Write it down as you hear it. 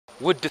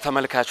ውድ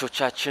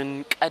ተመልካቾቻችን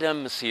ቀደም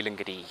ሲል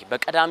እንግዲህ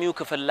በቀዳሚው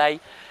ክፍል ላይ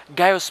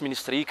ጋይስ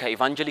ሚኒስትሪ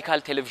ከኢቫንጀሊካል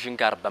ቴሌቪዥን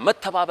ጋር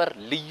በመተባበር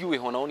ልዩ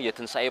የሆነውን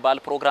የትንሳኤ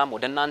በዓል ፕሮግራም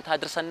ወደናንተ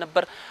አድርሰን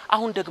ነበር።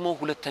 አሁን ደግሞ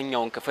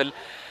ሁለተኛውን ክፍል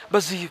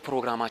በዚህ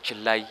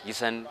ፕሮግራማችን ላይ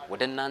ይዘን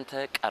ወደናንተ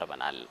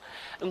ቀርበናል።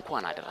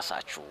 እንኳን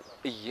አደረሳችሁ።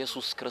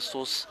 ኢየሱስ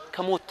ክርስቶስ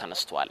ከሞት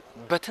ተነስቷል።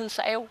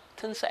 በትንሳኤው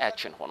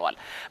ትንሳኤያችን ሆኗል።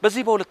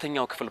 በዚህ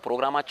በሁለተኛው ክፍል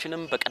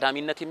ፕሮግራማችንም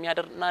በቀዳሚነት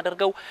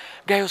የሚያደርገው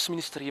ጋይስ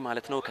ሚኒስትሪ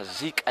ማለት ነው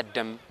ከዚህ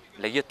ቀደም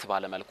ለየት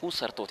ባለ መልኩ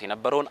ሰርቶት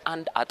የነበረውን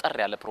አንድ አጠር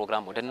ያለ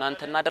ፕሮግራም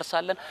ወደናንተ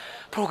እናደርሳለን።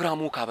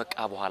 ፕሮግራሙ ካበቃ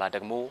በኋላ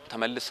ደግሞ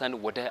ተመልሰን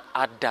ወደ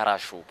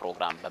አዳራሹ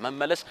ፕሮግራም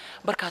በመመለስ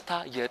በርካታ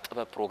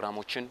የጥበብ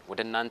ፕሮግራሞችን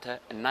ወደናንተ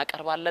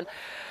እናቀርባለን።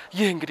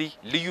 ይህ እንግዲህ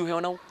ልዩ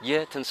የሆነው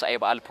የትንሳኤ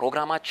በዓል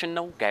ፕሮግራማችን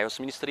ነው። ጋይስ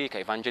ሚኒስትሪ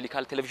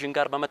ከኢቫንጀሊካል ቴሌቪዥን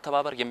ጋር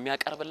በመተባበር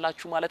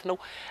የሚያቀርብላችሁ ማለት ነው።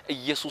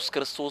 ኢየሱስ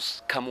ክርስቶስ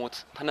ከሞት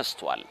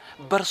ተነስቷል።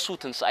 በርሱ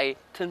ትንሳኤ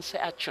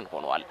ትንሳኤያችን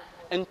ሆኗል።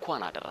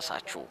 እንኳን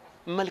አደረሳችሁ።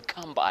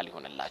 መልካም በዓል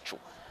ይሆንላችሁ።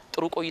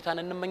 ጥሩ ቆይታን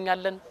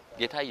እንመኛለን።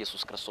 ጌታ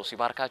ኢየሱስ ክርስቶስ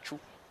ይባርካችሁ።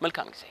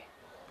 መልካም ጊዜ።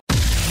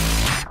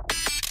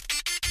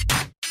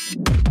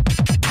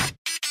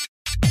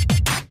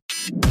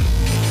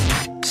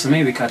 ስሜ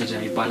በጋይዮስ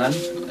ይባላል።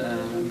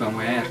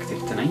 በሙያዬ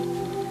አርክቴክት ነኝ።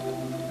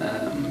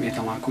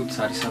 የተማርኩት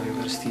አዲስ አበባ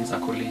ዩኒቨርሲቲ ህንጻ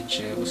ኮሌጅ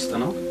ውስጥ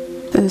ነው።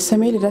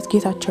 ስሜ ልደት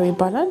ጌታቸው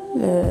ይባላል።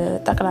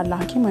 ጠቅላላ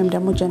ሐኪም ወይም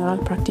ደግሞ ጀነራል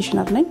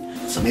ፕራክቲሽነር ነኝ።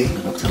 ስሜ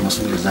ዶክተር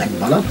መስፍን ዛኝ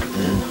ይባላል።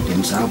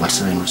 የምሰራው በአዲስ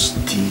አበባ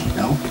ዩኒቨርሲቲ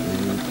ነው።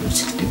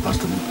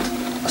 ዲፓርትመንት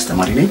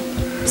አስተማሪ ነኝ።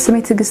 ስሜ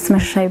ትግስት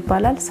መሸሻ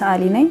ይባላል።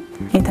 ሰዓሊ ነኝ።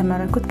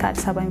 የተመረኩት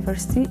ከአዲስ አበባ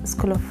ዩኒቨርሲቲ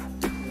ስኩል ኦፍ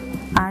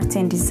አርት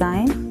ኤንድ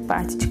ዲዛይን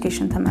በአርት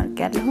ኤጁኬሽን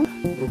ተመርቄያለሁ።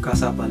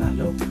 ሩካሳ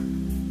ባላለው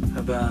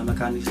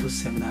በመካኒክስ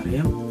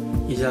ሴሚናሪየም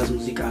የጃዝ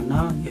ሙዚቃና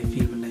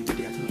የፊልም እና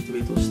ሚዲያ ትምህርት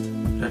ቤት ውስጥ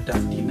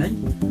ረዳት ዲን ነኝ።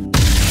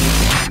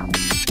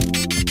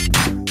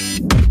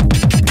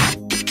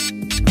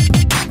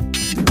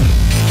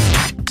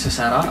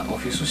 ስሰራ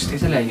ኦፊስ ውስጥ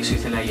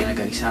የተለያየ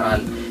ነገር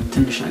ይሰራል።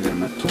 ትንሽ ነገር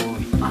መጥቶ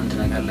አንድ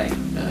ነገር ላይ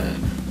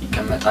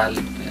ይቀመጣል፣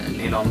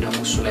 ሌላውም ደግሞ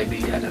እሱ ላይ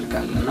ቤት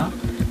ያደርጋልና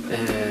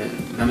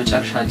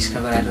በመጨረሻ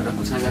ዲስከቨር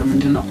ያደረኩት ነገር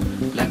ምንድነው?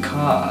 ለካ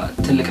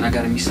ትልቅ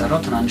ነገር የሚሰራው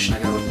ትናንሽ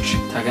ነገሮች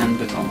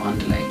ተገንብተው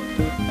አንድ ላይ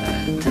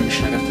ትንሽ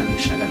ነገር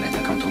ላይ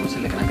ተቀምጦ ነው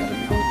ትልቅ ነገር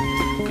የሚሆነው።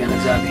 ግን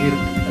እግዚአብሔር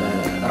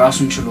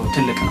ራሱን ችሎ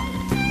ትልቅ ነው።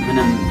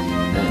 ምንም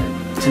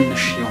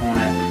ትንሽ የሆነ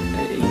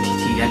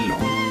ኢንቲቲ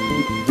የለውም።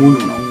 ሙሉ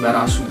ነው።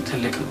 በራሱ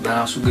ትልቅ ነው።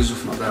 በራሱ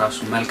ግዙፍ ነው። በራሱ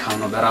መልካም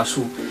ነው። በራሱ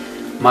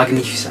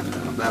ማግኒፊሰንት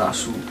ነው።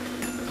 በራሱ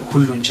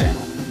ሁሉን ቻይ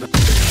ነው።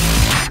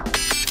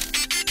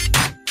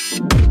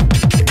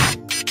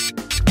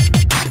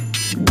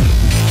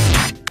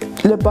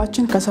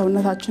 ልባችን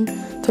ከሰውነታችን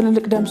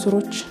ትልልቅ ደም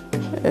ስሮች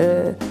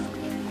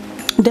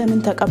ደምን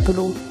ተቀብሎ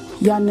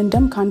ያንን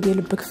ደም ከአንድ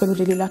የልብ ክፍል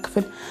ወደ ሌላ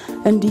ክፍል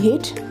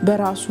እንዲሄድ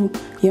በራሱ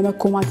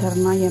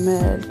የመኮማተርና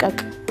የመልቀቅ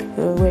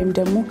ወይም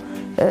ደግሞ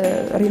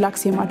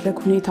ሪላክስ የማድረግ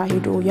ሁኔታ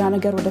ሄዶ ያ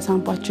ነገር ወደ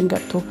ሳምባችን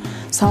ገብቶ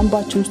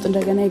ሳምባችን ውስጥ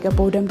እንደገና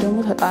የገባው ደም ደግሞ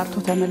ተጣርቶ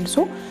ተመልሶ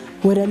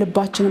ወደ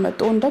ልባችን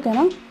መጥቶ እንደገና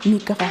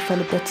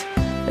የሚከፋፈልበት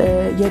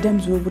የደም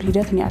ዝውውር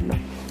ሂደት ነው ያለው።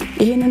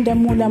 ይሄንን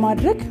ደግሞ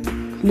ለማድረግ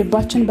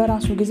ልባችን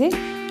በራሱ ጊዜ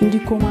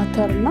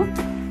እንዲኮማተርና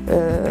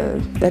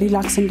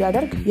ሪላክስ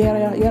እንዲያደርግ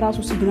የራሱ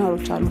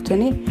ሲግናሎች አሉት።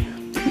 እኔ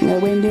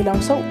ወይም ሌላው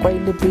ሰው ቆይ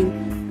ልቤን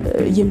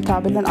ይምታ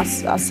ብለን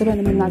አስበን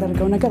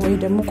የምናደርገው ነገር ወይ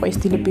ደግሞ ቆይ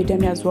እስቲ ልቤ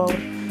ደም ያዘዋውር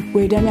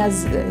ወይ ደም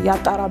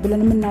ያጣራ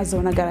ብለን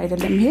የምናዘው ነገር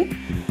አይደለም። ይሄ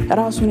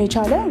ራሱን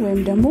የቻለ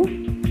ወይም ደግሞ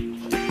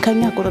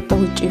ከኛ ቁጥጥር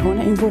ውጪ የሆነ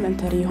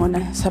ኢንቮለንተሪ የሆነ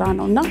ስራ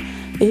ነውና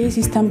ይሄ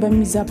ሲስተም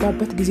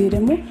በሚዛባበት ጊዜ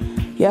ደግሞ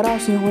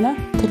የራሱ የሆነ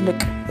ትልቅ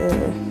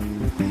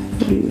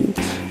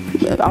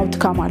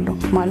አውትካም አለው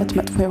ማለት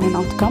መጥፎ የሆነ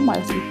አውትካም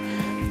ማለት ነው።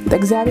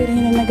 እግዚአብሔር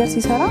ይሄንን ነገር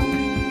ሲሰራ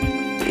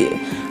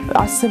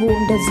አስቦ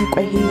እንደዚህ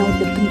ቆይ ይሄኛው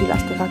ልብ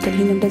እንዲላስተካከል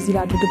ይሄን እንደዚህ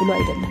ላድርግ ብሎ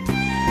አይደለም።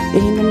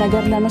 ይሄንን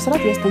ነገር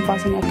ለመስራት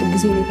የስተንፋስን ያክል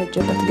ጊዜ ነው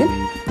የፈጀበት። ግን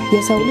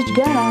የሰው ልጅ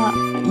ገና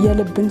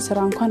የልብን ስራ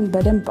እንኳን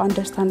በደንብ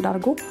አንደርስታንድ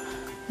አድርጎ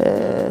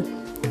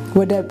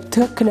ወደ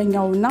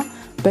ትክክለኛውና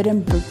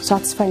በደንብ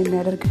ሳቲስፋይ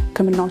የሚያደርግ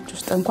ህክምናዎች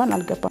ውስጥ እንኳን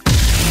አልገባም።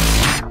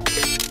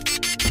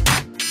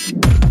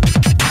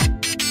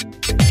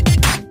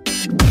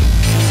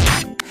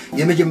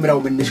 የመጀመሪያው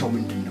መነሻው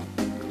ምንድነው?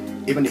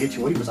 ኢቭን ይሄ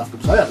ቲዮሪ መጽሐፍ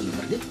ቅዱሳዊ አይደለም።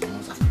 በርግጥ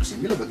መጽሐፍ ቅዱስ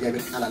የሚለው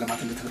በእግዚአብሔር ቃል ዓለማት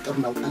እንደተፈጠሩ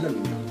እናውቃለን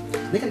ነው።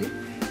 ነገር ግን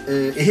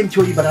ይሄም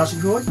ቲዮሪ በራሱ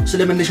ቢሆን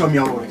ስለመነሻው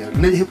የሚያወራው ነገር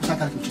እነዚህ ቁስ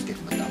አካላት ምንጭ ከየት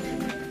መጣ?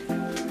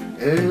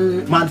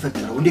 ማን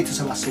ፈጠረው? እንዴት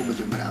ተሰባሰቡ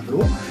መጀመሪያ ብሎ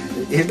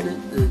ይሄን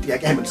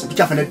ጥያቄ አይመልስም።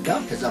 ብቻ ፈነዳ።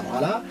 ከዛ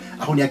በኋላ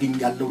አሁን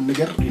ያለው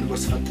ነገር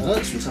ዩኒቨርስ ፈጠረ።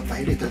 እሱ የሰፋ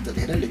ሄደ የተጠጠ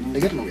ሄደ ለምን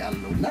ነገር ነው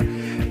ያለውና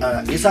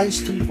የሳይንስ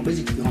ትልቁ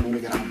በዚህ የሆነው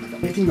ነገር አሁን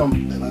የትኛውም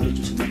ባዮሎጂ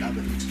ሲመጣ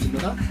በፊዚክስ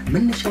ሲመጣ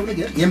መነሻው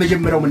ነገር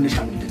የመጀመሪያው መነሻ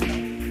ምንድነው?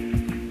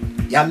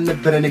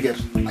 ያልነበረ ነገር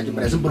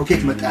መጀመሪያ ዝም ብሎ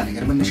ከየት መጣ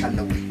ነገር መነሻ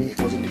አለው ወይ?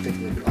 የኮዝን ኢፌክት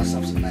ነው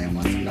ሐሳብ ስናየው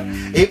ማለት ነው።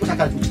 ይሄ ቁስ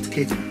አካላት ምንጭ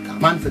ከየት መጣ?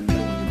 ማን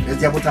ፈጠረው?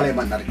 ለዚያ ቦታ ላይ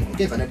ማን አደረገው?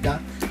 ኦኬ ፈነዳ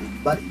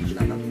ባል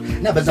ይችላል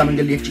እና በዛ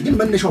መንገድ ሊሄድ ግን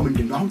መነሻው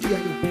ምንድነው? አሁን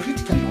ጥያቄው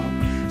ክሪቲካል ነው።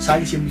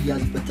 ሳይንስ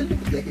የሚያዝበት ትልቅ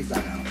ጥያቄ እዛ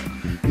ጋር ነው።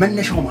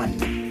 መነሻው ማን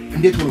ነው?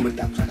 እንዴት ሆኖ መጣ?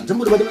 ቁስ አካላት ዝም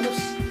ብሎ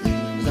በደመነፍስ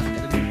እዛ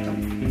ፈጠረ ነው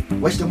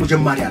ወይስ ደግሞ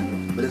ጀማሪ አለው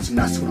ብለን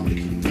ስናስብ ነው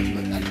እንግዲህ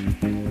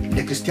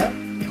ክርስቲያን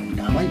ያው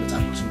እንዳማኝ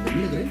መጽሐፍ ቅዱስ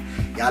እንደሚነግረን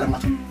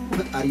የዓለማት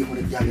ፈጣሪ የሆነ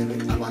እግዚአብሔር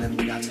በቃሉ ዓለም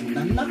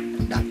እንዳጸናና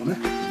እንዳቆመ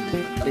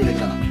ፈጣሪ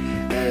ይነግረናል።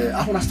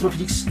 አሁን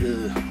አስትሮፊዚክስ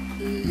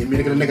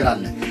የሚነግረን ነገር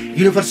አለ።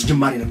 ዩኒቨርስ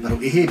ጅማሬ ነበረው።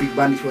 ይሄ ቢግ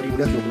ባንግ ቲዮሪ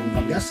ሁለት ነው ብሎ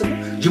እንኳን ቢያስቡ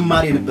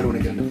ጅማሬ የነበረው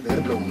ነገር ነበር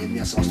ብለው ነው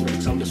የሚያስቡ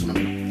አስትሮፊዚክስ። አሁን እንደሱ ነው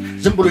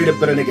ዝም ብሎ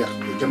የነበረ ነገር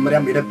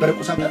መጀመሪያም የነበረ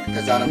ቁስ አካል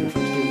ከዛ አራም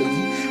ፈጥቶ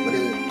እንደዚህ ወደ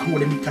አሁን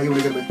ወደሚታየው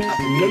ነገር በቃ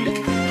የሚልቅ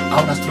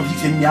አሁን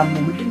አስትሮፊዚክስ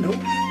የሚያምነው ምንድነው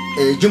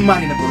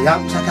ጅማሬ ነበረው። ያ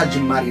ቁስ አካል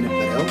ጅማሬ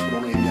ነበረው ብሎ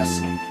ነው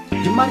የሚያስቡ።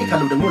 ጅማሬ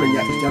ካለው ደግሞ ለኛ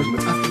ክርስቲያኖች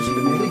መጽሐፍ ቅዱስ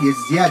እንደሚነግረን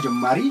የዚያ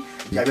ጅማሬ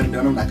እግዚአብሔር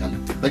እንደሆነ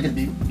እናውቃለን። በግል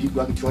ቢግ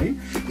ባንግ ቲዮሪ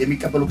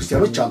የሚቀበሉ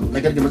ክርስቲያኖች አሉ።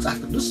 ነገር ግን መጽሐፍ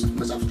ቅዱስ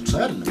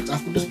አይደለም።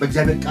 መጽሐፍ ቅዱስ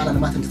በእግዚአብሔር ቃል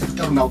ዓለማት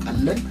እንደተፈጠሩ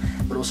እናውቃለን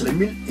ብሎ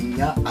ስለሚል እኛ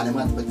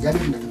ዓለማት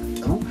በእግዚአብሔር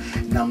እንደተፈጠሩ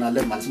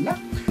እናምናለን ማለት ነው።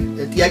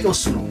 ጥያቄው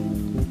እሱ ነው።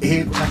 ይሄ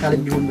ቁስ አካል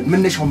ቢሆን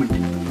መነሻው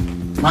ምንድነው?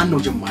 ማን ነው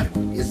ጀማሪው?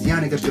 የዚያ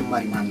ነገር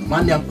ጀማሪ ማን ነው?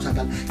 ማን ያን ቁስ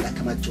አካል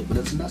ያከማቸው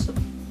ብለን ስናስብ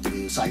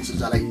ሳይንስ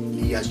እዛ ላይ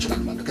ሊያዝ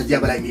ይችላል ማለት ነው። ከዚያ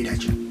በላይ መሄድ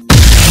አይችልም።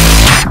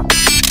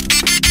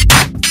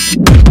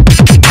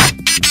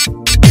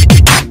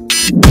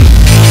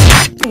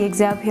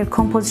 የእግዚአብሔር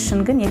ኮምፖዚሽን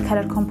ግን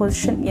የከለር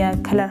ኮምፖዚሽን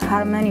የከለር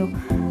ሃርሞኒው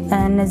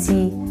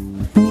እነዚህ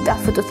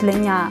የሚጣፍጡት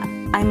ለኛ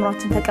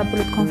አይምሮችን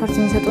ተቀብሉት ኮንፈርት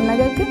የሚሰጡን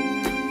ነገር ግን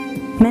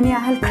ምን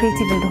ያህል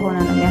ክሬቲቭ እንደሆነ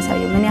ነው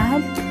የሚያሳየው። ምን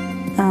ያህል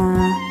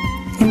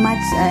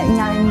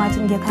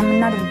ኢማጂን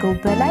ከምናደርገው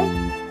በላይ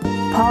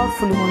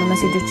ፓወርፉል የሆኑ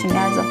ሜሴጆችን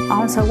ያዘው።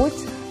 አሁን ሰዎች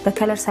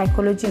በከለር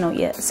ሳይኮሎጂ ነው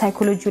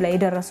የሳይኮሎጂ ላይ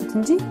የደረሱት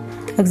እንጂ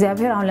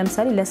እግዚአብሔር አሁን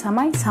ለምሳሌ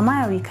ለሰማይ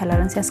ሰማያዊ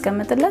ከለርን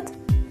ሲያስቀምጥለት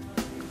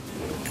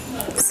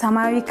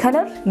ሰማያዊ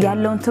ከለር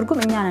ያለውን ትርጉም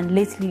እኛ ነን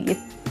ሌትሊ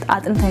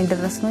አጥንተን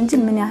ደረስነው እንጂ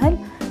ምን ያህል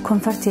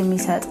ኮንፈርት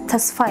የሚሰጥ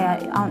ተስፋ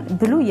አሁን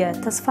ብሉ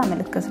የተስፋ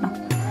ምልክት ነው።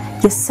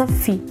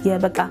 የሰፊ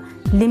የበቃ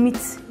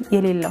ሊሚት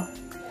የሌለው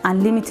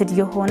አንሊሚትድ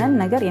የሆነ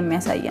ነገር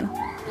የሚያሳይ ነው።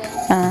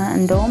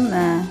 እንደውም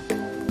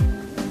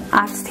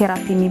አርት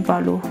ቴራፒ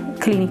የሚባሉ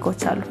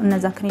ክሊኒኮች አሉ።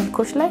 እነዛ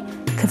ክሊኒኮች ላይ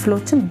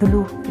ክፍሎችን ብሉ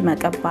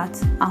መቀባት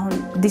አሁን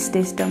ዲስ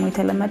ዴይስ ደግሞ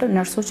የተለመደው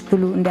ነርሶች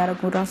ብሉ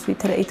እንዲያደርጉ ራሱ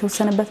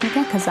የተወሰነበት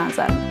ምክንያት ከዛ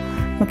አንፃር ነው።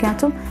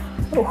 ምክንያቱም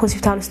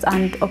ሆስፒታል ውስጥ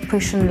አንድ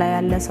ኦፕሬሽን ላይ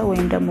ያለ ሰው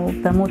ወይም ደግሞ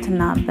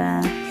በሞትና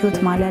በህይወት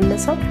ማል ያለ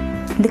ሰው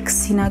ልክ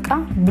ሲነቃ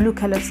ብሉ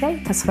ከለር ሳይ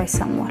ተስፋ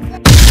ይሰማዋል።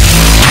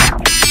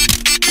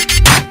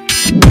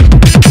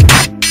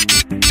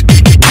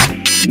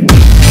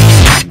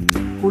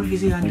 ሁሉ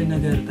ጊዜ አንድ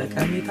ነገር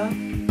ጠቀሜታ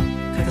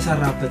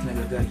ከተሰራበት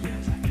ነገር ጋር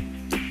ይያያዛል።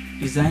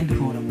 ዲዛይን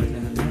ከሆነበት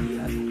ነገር ጋር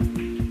ይያያዛል።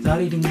 ዛሬ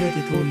ድንገት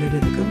የተወለደ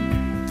ጥቅም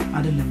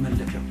አይደለም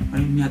መለኪያው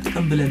ወይም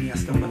የሚያጥቀም ብለን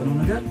ያስቀመጥነው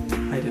ነገር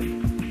አይደለም።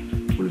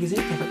 ሁሉ ጊዜ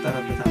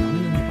ተፈጠረበት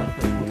ምን ነበር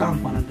በጣም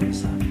እንኳን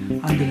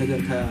አንድ ነገር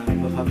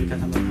ከፋብሪካ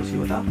ተመርቶ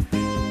ሲወጣ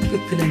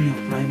ትክክለኛው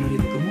ፕራይመሪ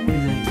ጥቅሙ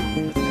ዲዛይን ነው።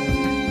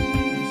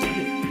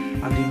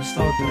 አንድ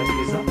መስታወት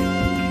ጠረጴዛ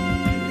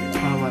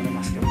አበባ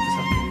ለማስቀመጥ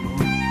ተሰርቶ ነው።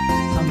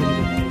 ሳምንት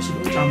ደግሞ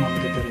ሲለው ጫማ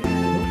መደርደሪያ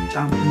ነው።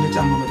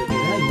 ጫማ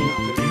መደርደሪያ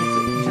ይሆናል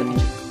ይሰጥ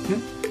ግን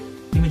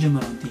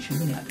የመጀመሪያው ኢንቴንሽን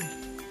ምን ያደርጋል?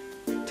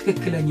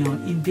 ትክክለኛውን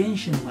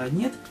ኢንቴንሽን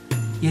ማግኘት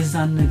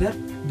የዛን ነገር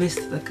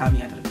ቤስት ተጠቃሚ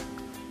ያደርጋል።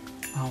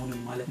 አሁንም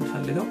ማለት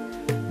ፈልገው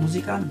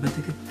ሙዚቃን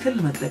በትክክል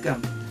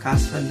መጠቀም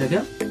ካስፈለገ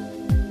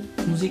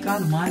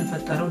ሙዚቃን ማን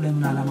ፈጠረው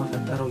ለምን ዓላማ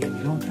ፈጠረው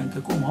የሚለውን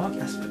ጠንቅቆ ማወቅ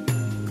ያስፈልጋል።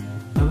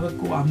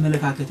 በበጎ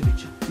አመለካከት ብቻ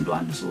እንደው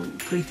አንድ ሰው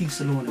ክሪቲክ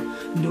ስለሆነ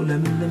እንደው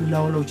ለምን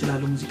ላውለው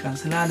ይችላል ሙዚቃን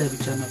ስላለ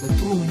ብቻና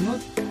በጥሩ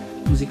ምኞት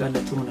ሙዚቃን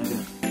ለጥሩ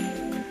ነገር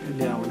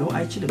ሊያውለው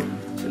አይችልም።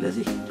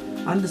 ስለዚህ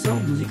አንድ ሰው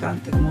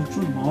ሙዚቃን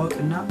ጥቅሞቹን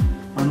ማወቅና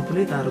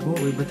ማኒፑሌት አድርጎ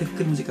ወይ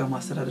በትክክል ሙዚቃ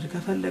ማስተዳደር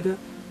ከፈለገ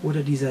ወደ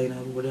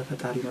ዲዛይነሩ ወደ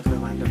ፈጣሪ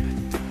መቅረብ አለበት።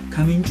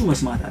 ከምንጩ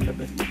መስማት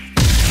አለበት።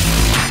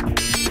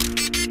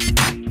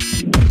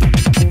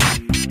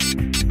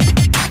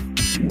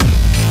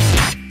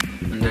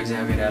 እንደ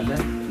እግዚአብሔር ያለ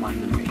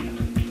ማንንም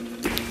የለም።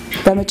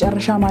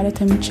 በመጨረሻ ማለት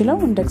የምችለው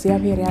እንደ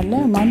እግዚአብሔር ያለ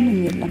ማንንም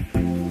የለም።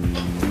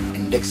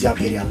 እንደ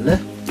እግዚአብሔር ያለ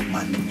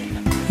ማንንም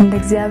የለም። እንደ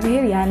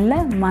እግዚአብሔር ያለ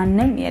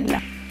ማንንም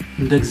የለም።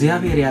 እንደ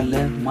እግዚአብሔር ያለ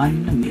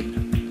ማንንም የለም።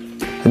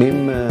 እኔም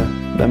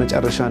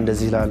በመጨረሻ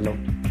እንደዚህ ላለው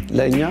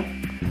ለእኛ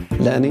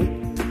ለእኔ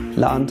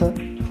ለአንተ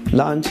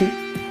ለአንቺ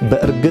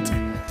በእርግጥ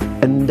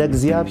እንደ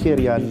እግዚአብሔር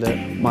ያለ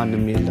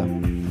ማንንም የለም።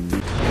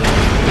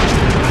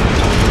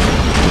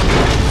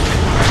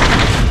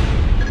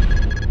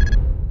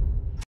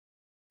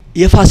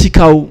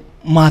 የፋሲካው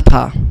ማታ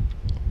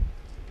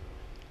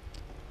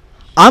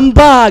አምባ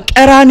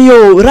ቀራኒዮ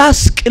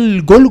ራስ ቅል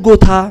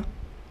ጎልጎታ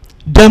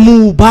ደሙ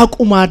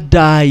ባቁማዳ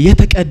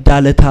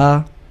የተቀዳለታ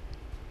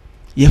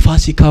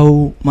የፋሲካው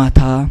ማታ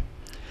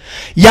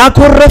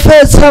ያኮረፈ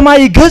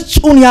ሰማይ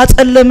ገጹን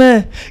ያጸለመ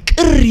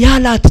ቅር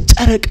ያላት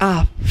ጨረቃ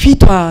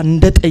ፊቷ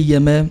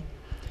እንደጠየመ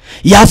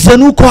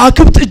ያዘኑ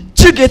ከዋክብት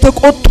እጅግ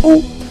የተቆጡ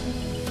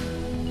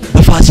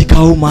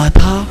በፋሲካው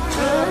ማታ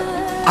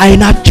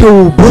አይናቸው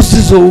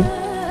ቦዝዞ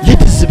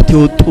ለትዝብት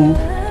ይወጡ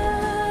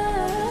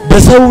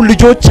በሰው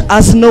ልጆች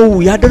አዝነው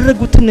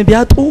ያደረጉትን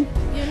ቢያጡ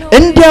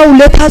እንዲያው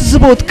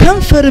ለታዝቦት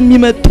ከንፈር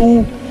የሚመጡ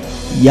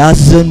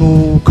ያዘኑ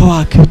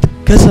ከዋክብት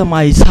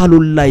ከሰማይ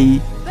ሳሎን ላይ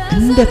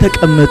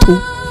እንደተቀመጡ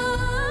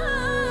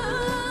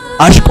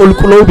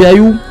አሽቆልቁለው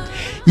ቢያዩ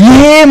ይሄ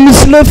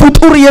ምስለ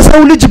ፍጡር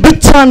የሰው ልጅ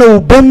ብቻ ነው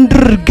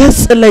በምድር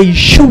ገጽ ላይ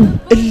ሽው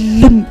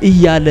እልም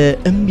እያለ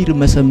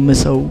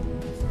እሚርመሰመሰው።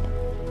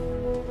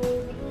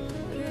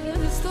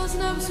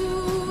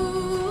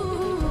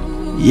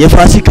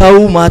 የፋሲካው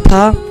ማታ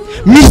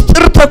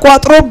ሚስጥር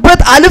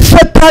ተቋጥሮበት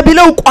አልፈታ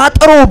ቢለው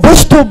ቋጥሮ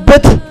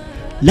በስቶበት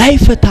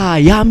ላይፈታ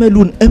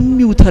ያመሉን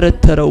እሚው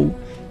ተረተረው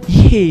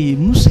ይሄ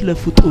ምስለ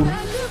ፍጡር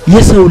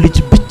የሰው ልጅ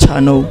ብቻ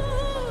ነው።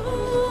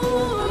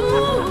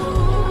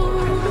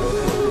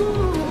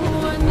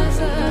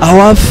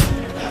 አዋፍ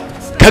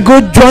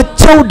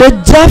ከጎጆአቸው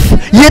ደጃፍ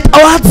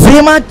የጠዋት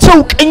ዜማቸው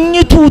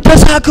ቅኝቱ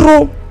ተሳክሮ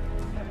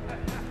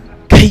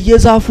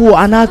ከየዛፉ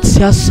አናት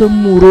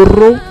ሲያሰሙ ሮሮ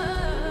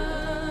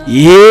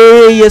ይሄ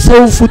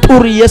የሰው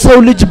ፍጡር የሰው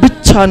ልጅ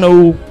ብቻ ነው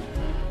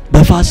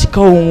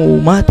በፋሲካው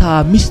ማታ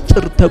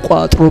ሚስጥር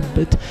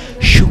ተቋጥሮበት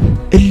ሽው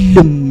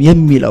እልም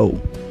የሚለው።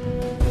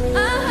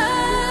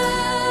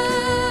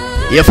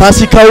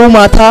 የፋሲካው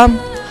ማታ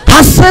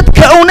ሐሰት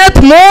ከእውነት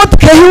ሞት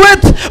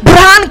ከህይወት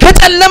ብርሃን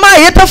ከጨለማ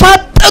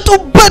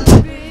የተፋጠጡበት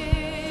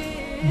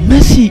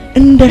መሲ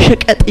እንደ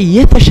ሸቀጥ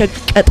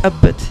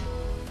የተሸቀጠበት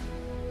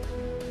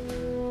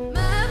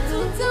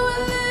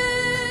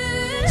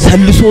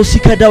ሰልሶ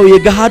ሲከዳው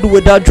የገሃድ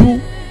ወዳጁ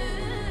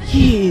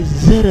ይሄ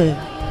ዘረ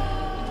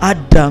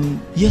አዳም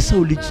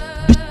የሰው ልጅ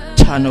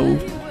ብቻ ነው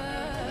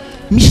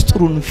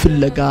ሚስጥሩን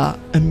ፍለጋ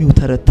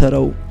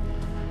እሚውተረተረው።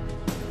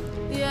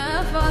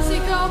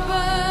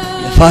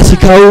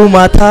 የፋሲካው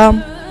ማታ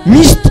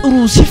ሚስጥሩ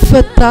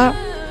ሲፈታ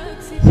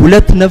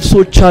ሁለት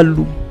ነፍሶች አሉ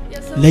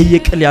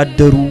ለየቅል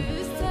ያደሩ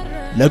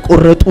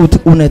ለቆረጡት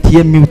እውነት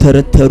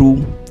የሚውተረተሩ።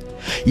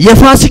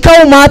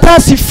 የፋሲካው ማታ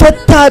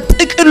ሲፈታ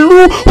ጥቅሉ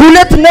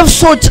ሁለት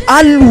ነፍሶች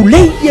አሉ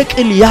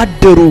ለየቅል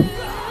ያደሩ።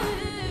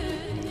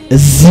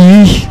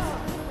 እዚህ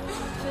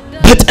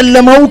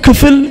በጨለማው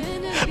ክፍል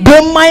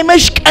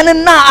በማይመሽ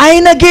ቀንና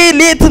አይነጌ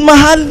ሌት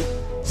መሃል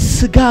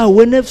ስጋ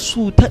ወነፍሱ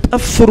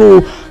ተጠፍሮ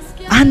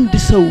አንድ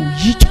ሰው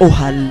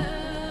ይጮሃል።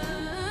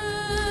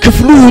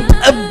 ክፍሉ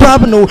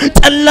ጠባብ ነው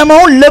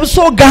ጨለማውን ለብሶ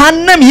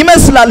ገሃነም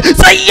ይመስላል።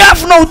 ጸያፍ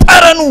ነው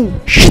ጠረኑ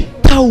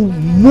ሽታው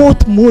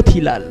ሞት ሞት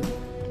ይላል።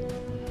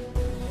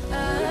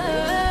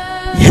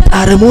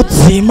 የጣረ ሞት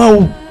ዜማው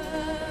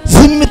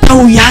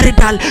ዝምታው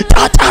ያርዳል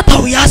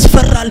ጫጫታው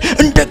ያስፈራል።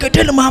 እንደ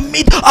ገደል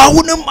ማሚት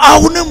አሁንም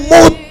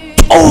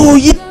ሞቶ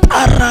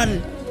ይጣራል።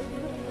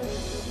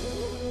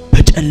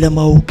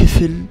 በጨለማው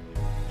ክፍል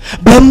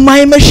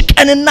በማይመሽ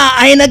ቀንና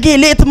አይነጌ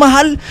ሌት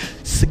መሃል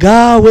ስጋ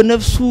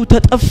ወነፍሱ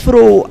ተጠፍሮ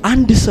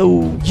አንድ ሰው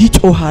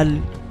ይጮሃል።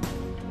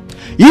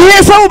 ይሄ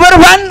ሰው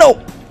በርባን ነው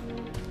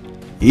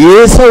ይሄ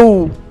ሰው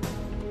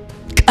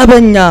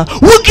ቀበኛ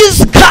ውግዝ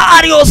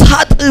ከአርዮስ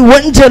ሀጥ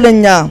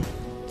ወንጀለኛ።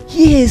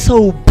 ይሄ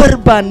ሰው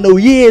በርባን ነው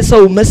ይሄ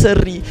ሰው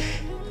መሰሪ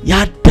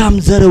ያዳም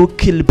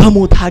ዘረውክል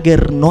በሞት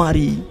ሀገር ኗሪ።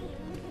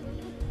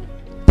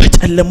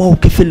 በጨለማው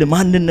ክፍል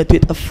ማንነቱ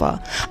የጠፋ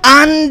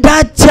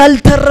አንዳች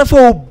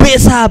ያልተረፈው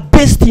ቤሳ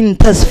ቤስቲን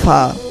ተስፋ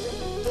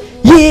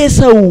ይሄ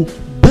ሰው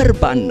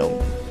በርባን ነው።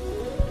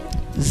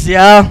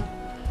 እዚያ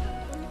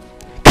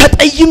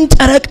ከጠይም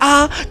ጨረቃ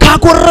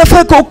ካኮረፈ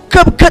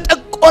ኮከብ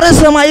ከጠቆረ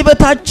ሰማይ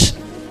በታች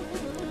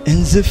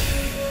እንዝፍ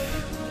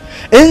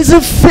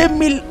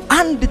የሚል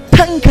አንድ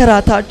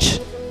ተንከራታች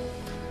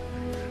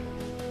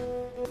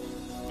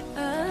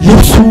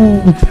ልብሱ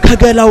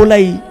ከገላው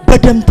ላይ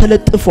በደም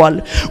ተለጥፏል።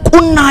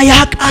 ቁና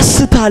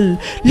ያቃስታል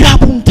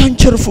ላቡን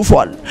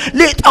ተንቸርፍፏል።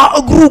 ሌጣ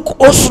እግሩ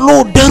ቆስሎ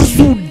ደርዙ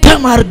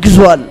ደም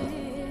አርግዟል።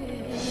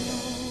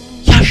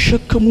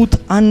 ያሸከሙት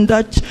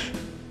አንዳች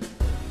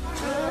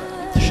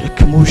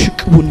ተሸክመው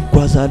ሽቅቡን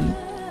ይጓዛል።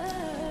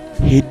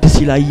 ሄድ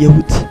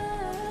ሲላየሁት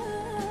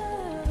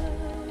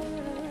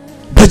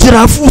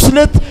በጅራፉ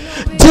ስለት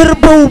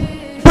ጀርባው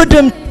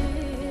በደም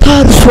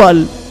ታርሷል።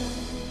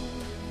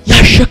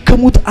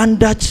 ያሸከሙት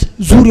አንዳች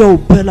ዙሪያው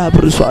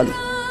በላብርሷል።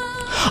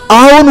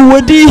 አሁን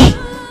ወዲህ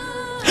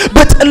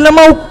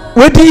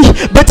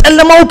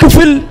በጨለማው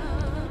ክፍል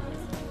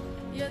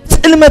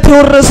ጽልመት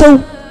የወረሰው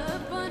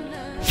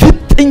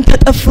ፍጥኝ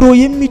ተጠፍሮ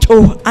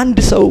የሚጮህ አንድ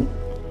ሰው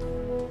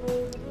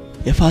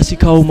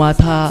የፋሲካው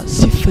ማታ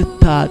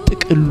ሲፈታ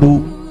ጥቅሉ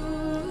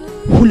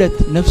ሁለት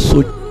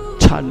ነፍሶች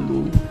አሉ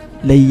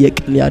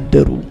ለየቅል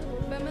ያደሩ።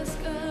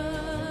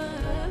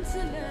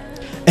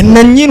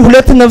 እነኚህን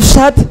ሁለት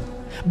ነፍሳት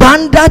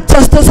ባንዳች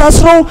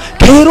አስተሳስረው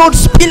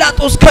ከሄሮድስ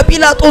ጲላጦስ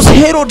ከጲላጦስ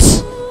ሄሮድስ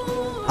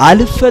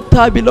አልፈታ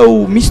ቢለው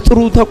ሚስጥሩ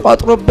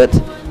ተቋጥሮበት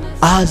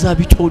አዛብ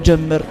ይጮህ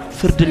ጀመር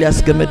ፍርድ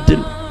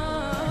ሊያስገመድል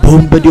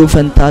በወንበዴው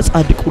ፈንታ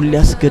ጻድቁን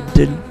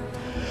ሊያስገድል።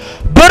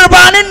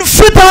 በርባንን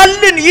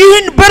ፍታልን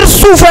ይህን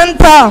በርሱ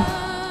ፈንታ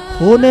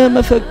ሆነ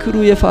መፈክሩ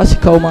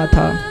የፋሲካው ማታ።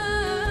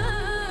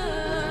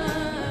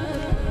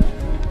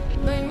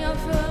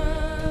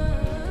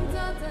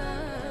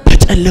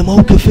 በጨለማው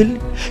ክፍል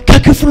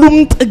ከክፍሉም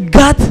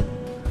ጥጋት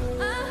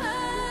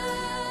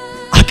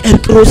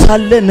አቀርቅሮ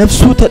ሳለ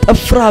ነፍሱ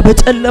ተጠፍራ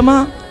በጨለማ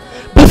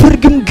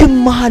በፍርግምግም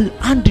መሃል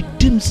አንድ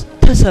ድምጽ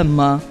ተሰማ።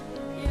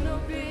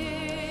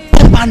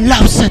 በርባን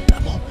ላብ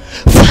ሰጠመው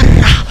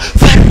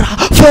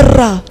ፈራ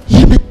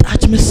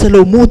የመጣች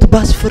በመሰለው ሞት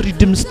ባስፈሪ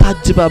ድምጽ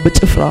ታጅባ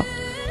በጭፍራ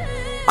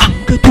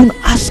አንገቱን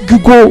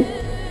አስግጎ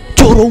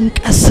ጆሮውን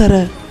ቀሰረ።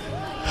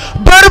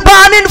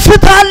 በርባንን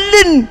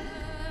ፍታልን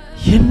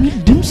የሚል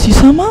ድምጽ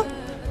ሲሰማ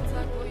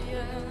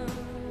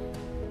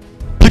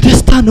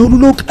በደስታ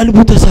ነውሎ ቀልቡ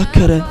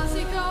ተሳከረ።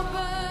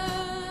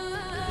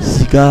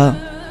 እዚጋ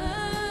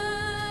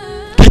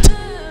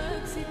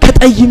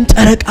ከጠይም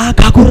ጨረቃ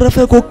ካጎረፈ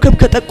ኮከብ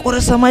ከጠቆረ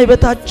ሰማይ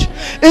በታች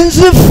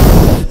እንዝፍ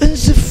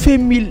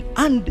የሚል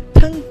አንድ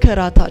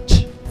ተንከራታች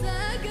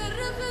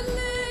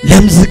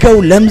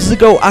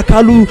ለምዝገው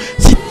አካሉ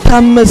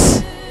ሲታመስ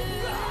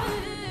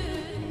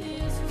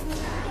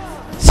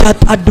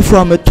ሲያጣድፉ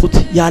አመጡት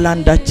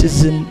ያላንዳች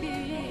ዝም።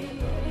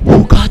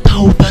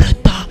 ሁካታው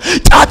በረታ፣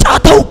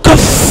 ጫጫታው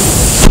ከፍ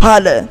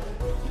አለ።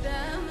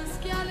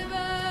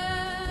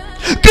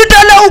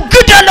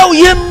 ግደለው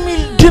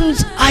የሚል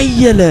ድምጽ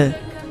አየለ።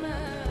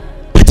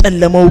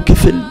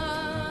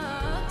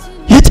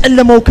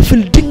 የጨለማው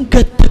ክፍል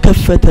ድንገት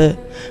ተከፈተ።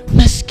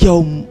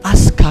 መስኪያውም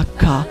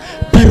አስካካ።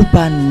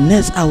 በርባን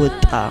ነፃ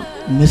ወጣ።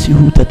 መሲሁ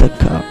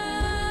ተተካ።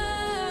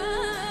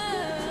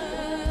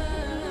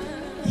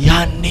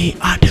 ያኔ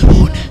አደብ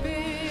ሆነ።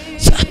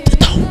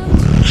 ጸጥታው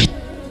ረጭ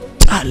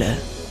አለ።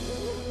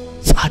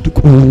 ጻድቁ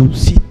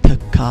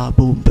ሲተካ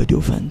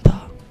በወንበዴው ፈንታ።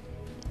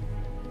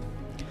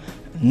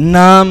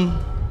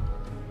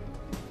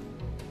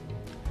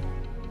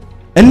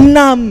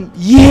 እናም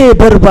ይሄ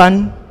በርባን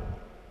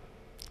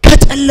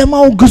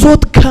ከጨለማው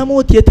ግዞት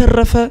ከሞት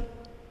የተረፈ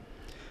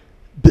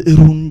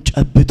ብዕሩን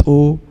ጨብጦ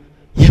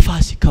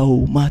የፋሲካው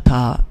ማታ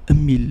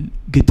የሚል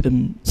ግጥም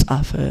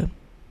ጻፈ።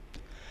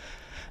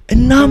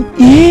 እናም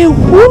ይሄ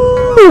ሁሉ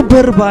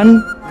በርባን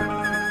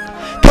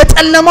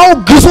ከጨለማው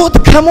ግዞት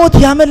ከሞት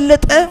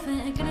ያመለጠ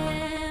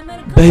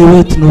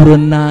በህይወት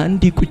ኖሮና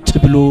እንዲህ ቁጭ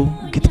ብሎ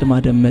ግጥም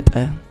አደመጠ።